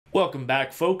Welcome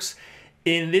back, folks.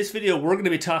 In this video, we're going to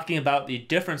be talking about the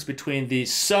difference between the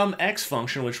SUMX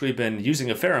function, which we've been using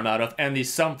a fair amount of, and the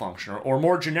SUM function, or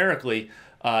more generically,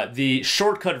 the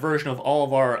shortcut version of all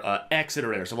of our X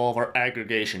iterators, of all of our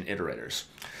aggregation iterators.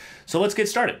 So let's get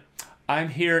started. I'm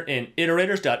here in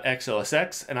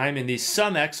iterators.xlsx, and I'm in the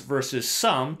SUMX versus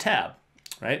SUM tab,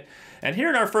 right? And here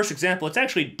in our first example, it's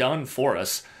actually done for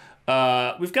us.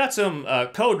 We've got some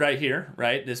code right here,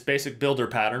 right? This basic builder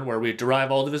pattern where we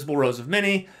derive all divisible rows of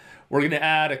many. We're going to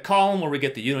add a column where we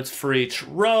get the units for each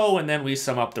row, and then we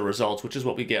sum up the results, which is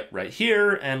what we get right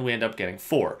here, and we end up getting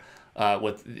 4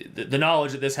 with the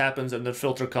knowledge that this happens in the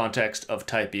filter context of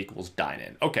type equals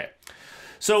dine-in. Okay,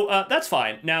 so that's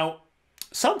fine. Now,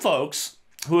 some folks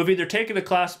who have either taken a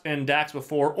class in DAX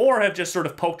before or have just sort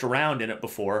of poked around in it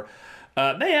before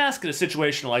may ask in a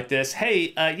situation like this,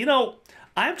 hey, you know,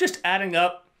 I'm just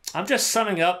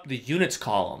summing up the units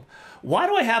column. Why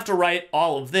do I have to write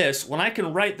all of this when I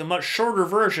can write the much shorter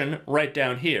version right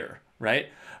down here, right?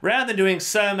 Rather than doing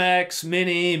SUMX,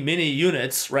 mini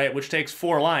units, right, which takes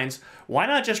 4 lines, why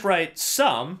not just write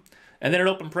sum, and then in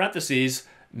open parentheses,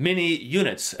 mini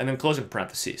units, and then closing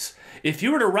parentheses? If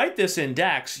you were to write this in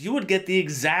DAX, you would get the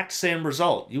exact same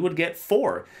result. You would get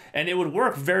 4, and it would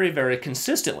work very, very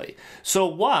consistently. So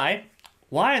why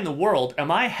in the world am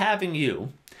I having you,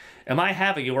 or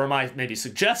am I maybe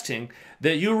suggesting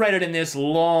that you write it in this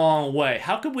long way?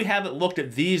 How could we haven't looked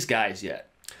at these guys yet?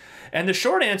 And the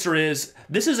short answer is,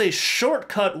 this is a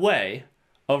shortcut way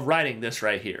of writing this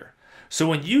right here. So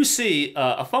when you see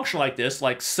a function like this,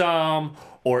 like sum,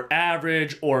 or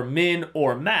average, or min,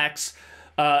 or max,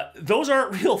 those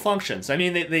aren't real functions. I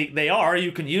mean, they are,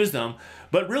 you can use them,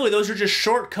 but really those are just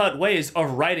shortcut ways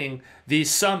of writing the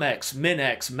SUMX,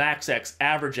 MinX, MaxX,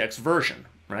 AverageX version,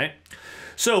 right?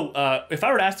 So if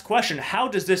I were to ask the question, how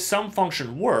does this sum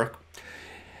function work?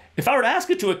 If I were to ask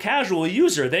it to a casual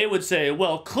user, they would say,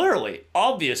 well, clearly,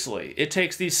 obviously, it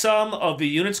takes the sum of the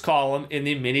units column in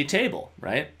the mini table,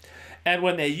 right? And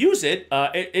when they use it,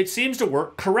 it seems to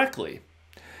work correctly.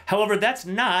 However, that's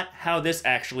not how this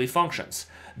actually functions.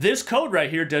 This code right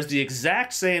here does the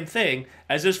exact same thing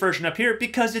as this version up here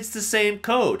because it's the same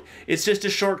code. It's just a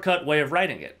shortcut way of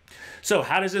writing it. So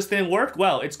how does this thing work?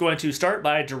 Well, it's going to start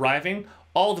by deriving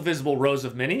all the visible rows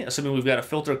of many, assuming we've got a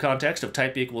filter context of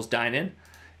type equals dine-in.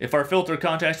 If our filter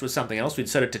context was something else, we'd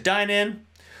set it to dine-in.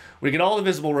 We get all the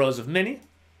visible rows of many.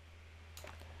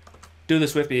 Do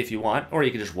this with me if you want, or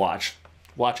you can just watch.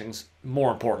 Watching's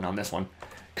more important on this one.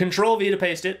 Control V to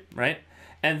paste it, right?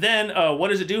 And then what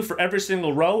does it do for every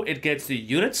single row? It gets the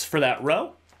units for that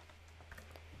row,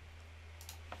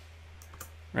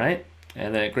 right?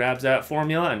 And then it grabs that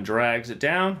formula and drags it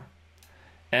down.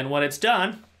 And when it's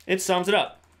done, it sums it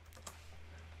up,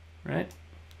 right?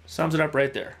 Sums it up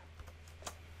right there.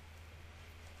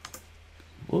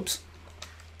 Whoops.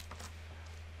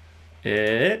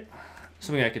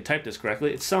 Assuming I could type this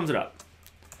correctly, it sums it up.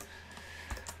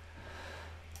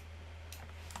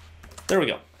 There we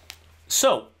go.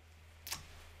 So,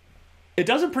 it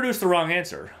doesn't produce the wrong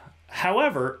answer.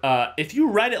 However, if you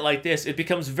write it like this, it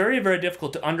becomes very, very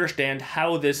difficult to understand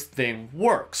how this thing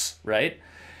works, right?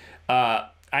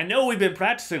 I know we've been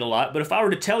practicing a lot, but if I were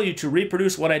to tell you to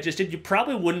reproduce what I just did, you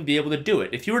probably wouldn't be able to do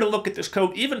it. If you were to look at this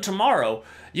code even tomorrow,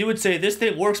 you would say this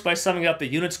thing works by summing up the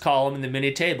units column in the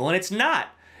mini table, and it's not.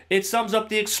 It sums up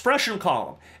the expression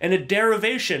column and a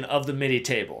derivation of the mini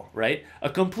table, right? A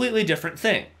completely different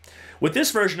thing. With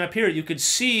this version up here, you could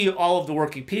see all of the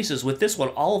working pieces. With this one,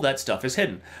 all of that stuff is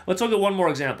hidden. Let's look at one more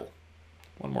example.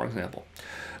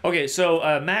 Okay,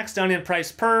 so max dine-in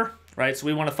price per, right? So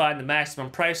we want to find the maximum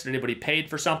price that anybody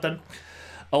paid for something.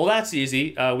 Oh, well, that's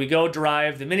easy. We go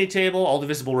derive the mini table, all the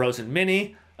visible rows in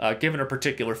mini, given a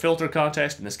particular filter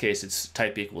context. In this case, it's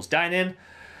type equals dine-in.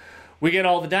 We get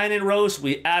all the dine-in rows.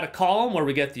 We add a column where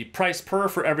we get the price per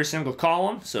for every single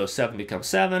column. So 7 becomes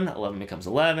 7, 11 becomes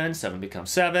 11, 7 becomes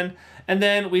 7. And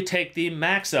then we take the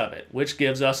max of it, which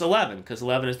gives us 11, because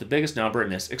 11 is the biggest number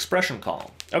in this expression column.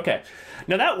 Okay,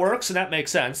 now that works and that makes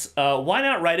sense. Why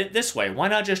not write it this way? Why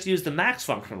not just use the max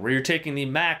function, where you're taking the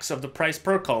max of the price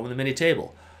per column in the mini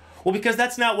table? Well, because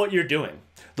that's not what you're doing.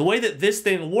 The way that this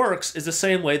thing works is the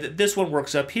same way that this one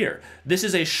works up here. This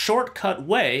is a shortcut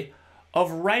way of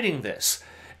writing this.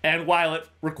 And while it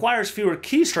requires fewer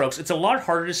keystrokes, it's a lot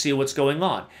harder to see what's going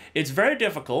on. It's very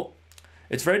difficult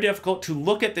to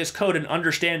look at this code and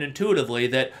understand intuitively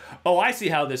that, oh, I see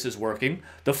how this is working.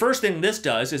 The first thing this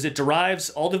does is it derives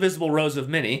all the visible rows of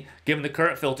mini, given the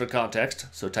current filter context,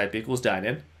 so type equals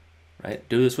dine-in, right?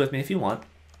 Do this with me if you want.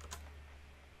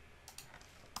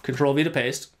 Control V to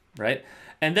paste, right?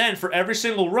 And then for every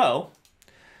single row,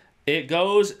 it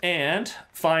goes and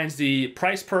finds the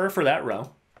price per for that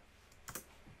row.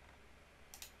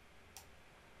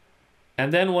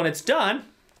 And then when it's done,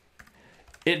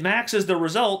 it maxes the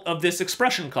result of this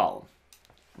expression column,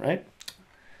 right?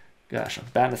 Gosh, I'm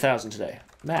batting 1,000 today.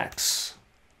 Max.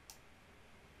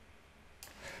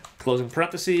 Closing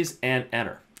parentheses and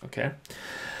enter, okay?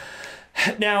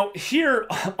 Now, here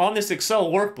on this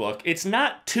Excel workbook, it's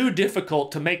not too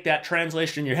difficult to make that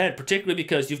translation in your head, particularly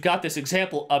because you've got this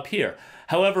example up here.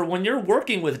 However, when you're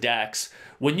working with DAX,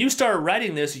 when you start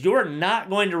writing this, you're not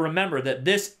going to remember that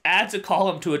this adds a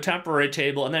column to a temporary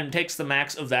table and then takes the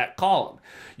max of that column.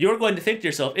 You're going to think to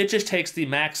yourself, it just takes the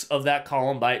max of that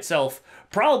column by itself,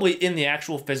 probably in the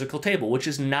actual physical table, which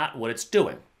is not what it's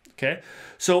doing, okay?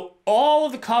 So all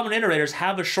of the common iterators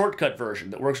have a shortcut version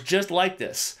that works just like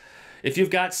this. If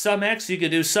you've got SUMX, you could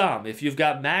do sum. If you've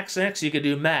got MaxX, you could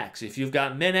do max. If you've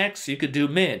got MinX, you could do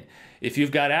min. If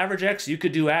you've got AverageX, you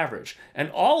could do average.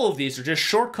 And all of these are just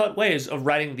shortcut ways of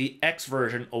writing the X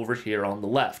version over here on the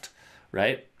left,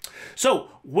 right? So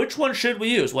which one should we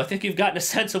use? Well, I think you've gotten a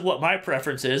sense of what my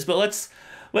preference is, but let's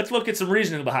look at some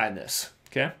reasoning behind this,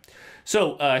 okay?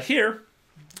 So here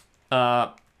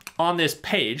on this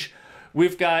page,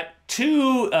 we've got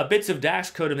two bits of DAX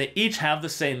code and they each have the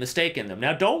same mistake in them.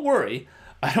 Now don't worry,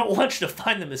 I don't want you to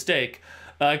find the mistake.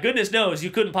 Goodness knows you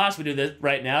couldn't possibly do this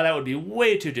right now. That would be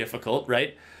way too difficult,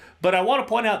 right? But I want to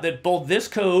point out that both this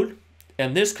code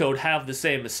and this code have the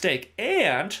same mistake.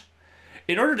 And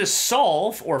in order to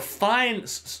solve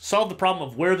the problem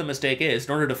of where the mistake is,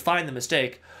 in order to find the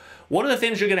mistake, one of the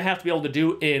things you're going to have to be able to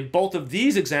do in both of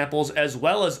these examples as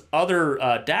well as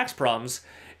other DAX problems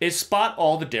is spot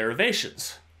all the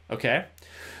derivations, okay?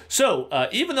 So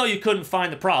even though you couldn't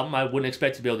find the problem, I wouldn't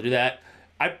expect to be able to do that,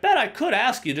 I bet I could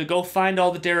ask you to go find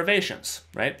all the derivations,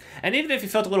 right? And even if you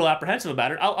felt a little apprehensive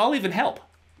about it, I'll even help,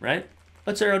 right?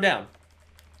 Let's arrow down.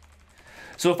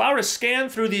 So if I were to scan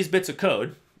through these bits of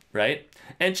code, right,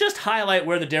 and just highlight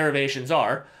where the derivations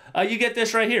are, you get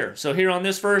this right here. So here on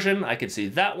this version, I can see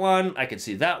that one, I can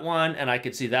see that one, and I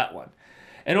can see that one.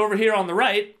 And over here on the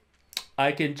right,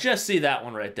 I can just see that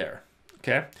one right there,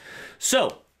 okay?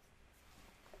 So,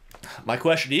 my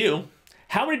question to you,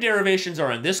 how many derivations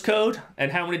are in this code,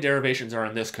 and how many derivations are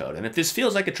in this code? And if this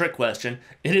feels like a trick question,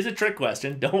 it is a trick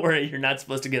question. Don't worry, you're not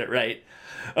supposed to get it right.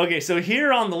 Okay, so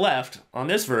here on the left, on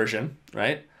this version,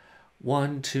 right,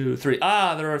 1, 2, 3.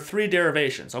 There are 3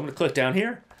 derivations. So I'm going to click down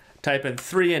here, type in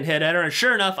 3 and hit enter, and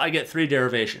sure enough, I get 3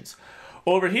 derivations.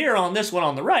 Over here on this one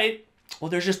on the right, well,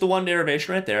 there's just the 1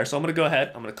 derivation right there. So I'm going to go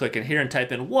ahead, I'm going to click in here and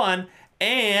type in 1,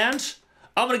 and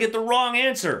I'm going to get the wrong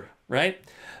answer, right?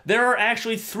 There are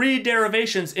actually 3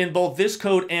 derivations in both this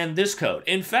code and this code.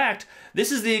 In fact,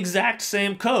 this is the exact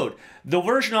same code. The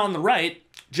version on the right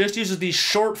just uses the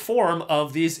short form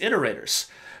of these iterators.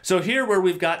 So here where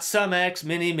we've got SUMX,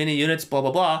 mini, mini units, blah,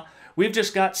 blah, blah, we've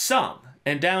just got sum.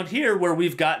 And down here where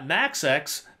we've got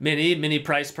MaxX, mini, mini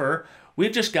price per,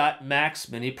 we've just got max,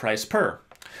 mini price per.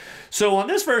 So on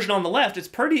this version on the left, it's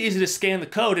pretty easy to scan the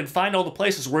code and find all the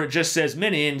places where it just says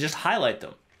mini and just highlight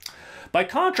them. By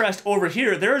contrast, over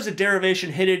here, there is a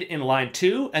derivation hidden in line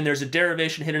 2, and there's a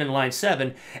derivation hidden in line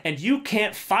 7, and you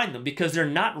can't find them because they're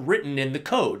not written in the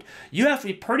code. You have to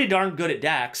be pretty darn good at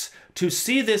DAX to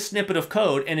see this snippet of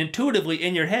code and intuitively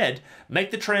in your head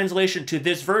make the translation to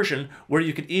this version where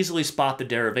you can easily spot the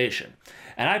derivation.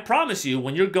 And I promise you,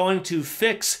 when you're going to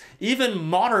fix even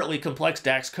moderately complex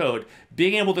DAX code,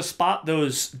 being able to spot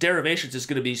those derivations is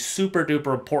going to be super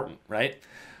duper important, right?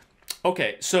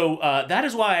 Okay, so that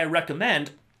is why I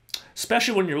recommend,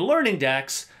 especially when you're learning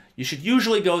DAX, you should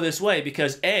usually go this way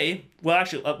because well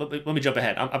actually, let me jump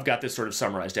ahead. I've got this sort of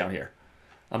summarized down here.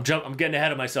 I'm getting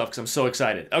ahead of myself because I'm so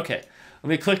excited. Okay, let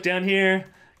me click down here,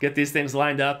 get these things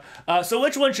lined up. So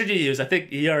which one should you use? I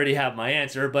think you already have my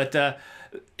answer, but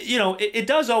you know, it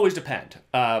does always depend.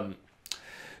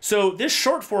 So this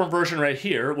short form version right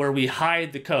here, where we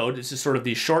hide the code, this is sort of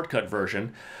the shortcut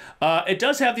version, it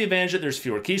does have the advantage that there's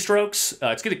fewer keystrokes.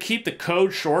 It's going to keep the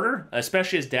code shorter,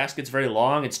 especially as DAX gets very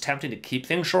long. It's tempting to keep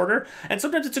things shorter, and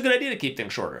sometimes it's a good idea to keep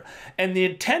things shorter. And the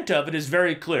intent of it is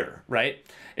very clear, right?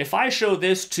 If I show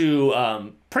this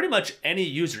to pretty much any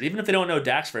user, even if they don't know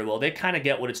DAX very well, they kind of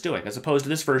get what it's doing, as opposed to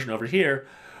this version over here,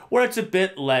 where it's a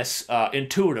bit less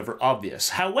intuitive or obvious.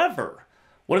 However,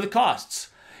 what are the costs?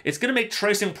 It's going to make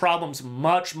tracing problems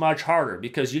much, much harder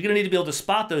because you're going to need to be able to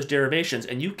spot those derivations,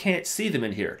 and you can't see them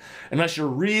in here unless you're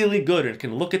really good and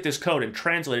can look at this code and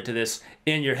translate it to this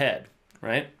in your head,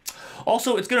 right?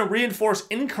 Also, it's going to reinforce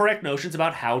incorrect notions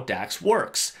about how DAX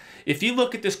works. If you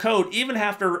look at this code, even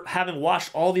after having watched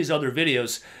all these other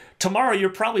videos, Tomorrow, you're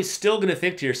probably still going to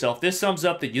think to yourself, this sums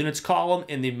up the units column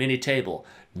in the mini table.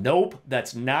 Nope,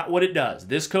 that's not what it does.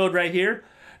 This code right here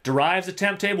derives a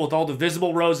temp table with all the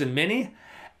visible rows in mini,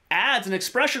 adds an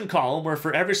expression column where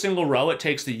for every single row, it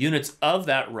takes the units of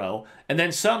that row, and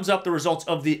then sums up the results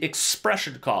of the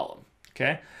expression column,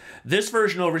 okay? This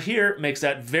version over here makes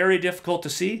that very difficult to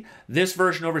see. This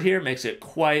version over here makes it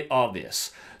quite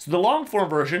obvious. So the long form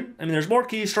version, I mean, there's more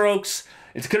keystrokes.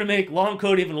 It's going to make long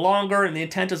code even longer, and the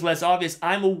intent is less obvious.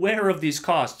 I'm aware of these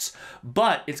costs,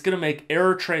 but it's going to make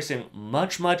error tracing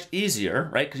much, much easier,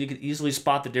 right? Because you can easily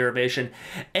spot the derivation.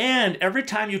 And every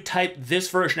time you type this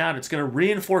version out, it's going to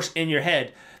reinforce in your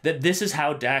head that this is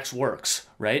how DAX works,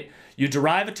 right? You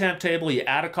derive a temp table, you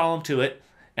add a column to it,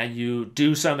 and you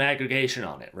do some aggregation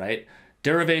on it, right?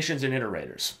 Derivations and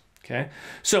iterators, okay?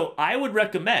 So I would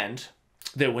recommend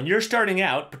that when you're starting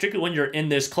out, particularly when you're in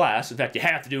this class, in fact, you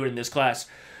have to do it in this class,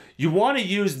 you want to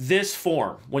use this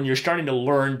form when you're starting to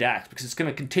learn DAX because it's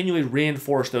going to continually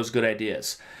reinforce those good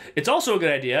ideas. It's also a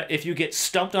good idea if you get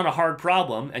stumped on a hard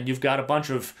problem and you've got a bunch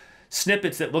of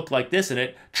snippets that look like this in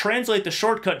it, translate the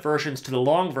shortcut versions to the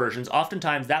long versions.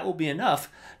 Oftentimes that will be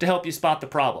enough to help you spot the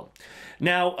problem.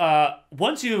 Now,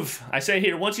 once you've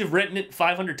written it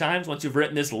 500 times, once you've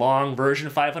written this long version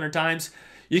 500 times,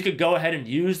 you could go ahead and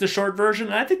use the short version.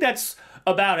 And I think that's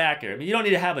about accurate. I mean, you don't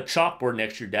need to have a chalkboard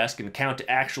next to your desk and count to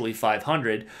actually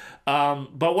 500.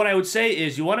 But what I would say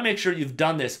is you want to make sure you've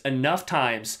done this enough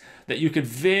times that you could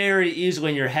very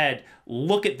easily in your head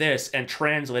look at this and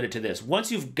translate it to this.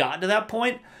 Once you've gotten to that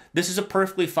point, this is a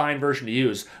perfectly fine version to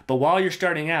use. But while you're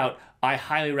starting out, I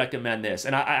highly recommend this.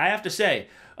 And I have to say,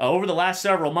 over the last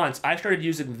several months, I've started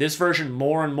using this version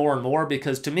more and more and more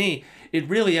because to me, it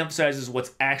really emphasizes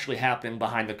what's actually happening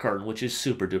behind the curtain, which is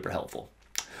super duper helpful.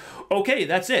 Okay,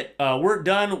 that's it. We're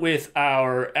done with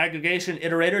our aggregation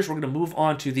iterators. We're going to move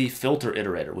on to the filter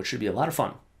iterator, which should be a lot of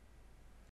fun.